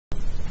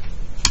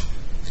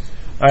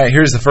Alright,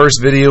 here's the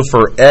first video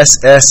for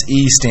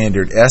SSE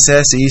standard.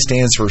 SSE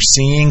stands for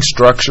Seeing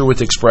Structure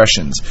with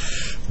Expressions.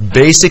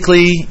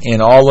 Basically,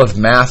 in all of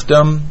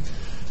mathdom,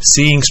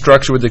 seeing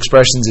structure with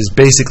expressions is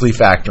basically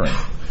factoring.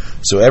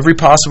 So every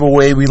possible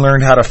way we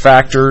learned how to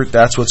factor,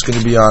 that's what's going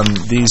to be on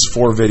these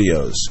 4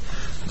 videos.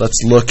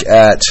 Let's look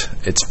at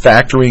its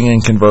factoring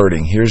and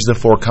converting. Here's the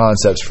 4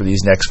 concepts for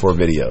these next 4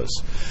 videos.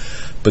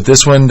 But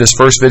this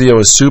first video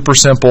is super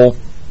simple.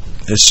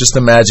 It's just the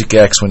magic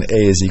X when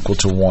A is equal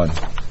to 1.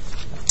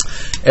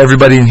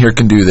 Everybody in here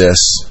can do this.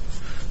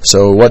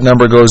 So what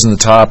number goes in the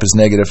top is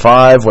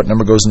 -5. What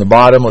number goes in the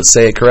bottom? Let's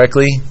say it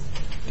correctly.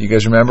 Do you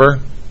guys remember?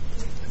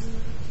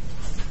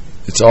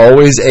 It's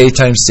always A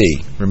times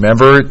C.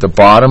 Remember, the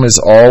bottom is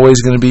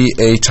always going to be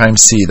A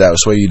times C. That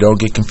way you don't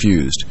get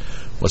confused.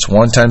 What's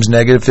 1 times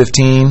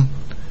 -15?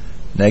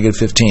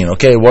 -15.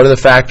 Okay, what are the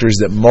factors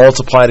that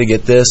multiply to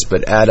get this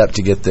but add up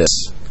to get this?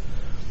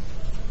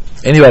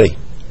 Anybody?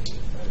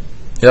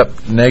 Yep,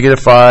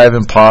 -5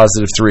 and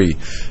 +3.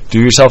 Do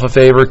yourself a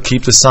favor,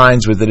 keep the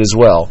signs with it as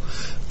well.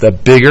 The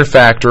bigger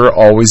factor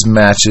always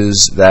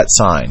matches that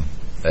sign.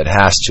 It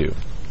has to.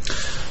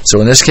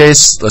 So in this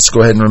case, let's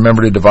go ahead and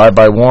remember to divide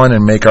by 1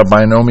 and make our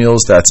binomials.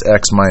 That's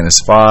x minus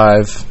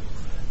 5,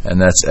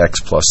 and that's x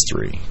plus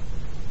 3.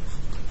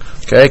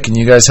 Okay, can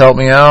you guys help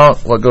me out?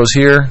 What goes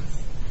here?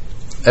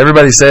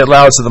 Everybody say it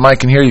loud so the mic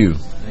can hear you.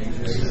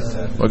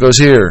 What goes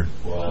here?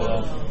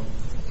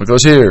 What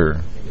goes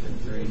here?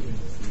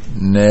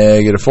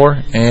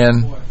 -4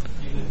 and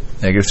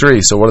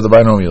 -3. So what are the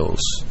binomials?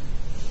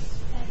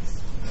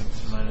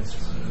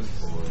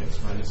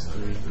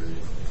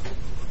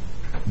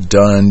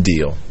 Done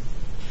deal.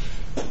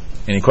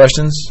 Any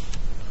questions?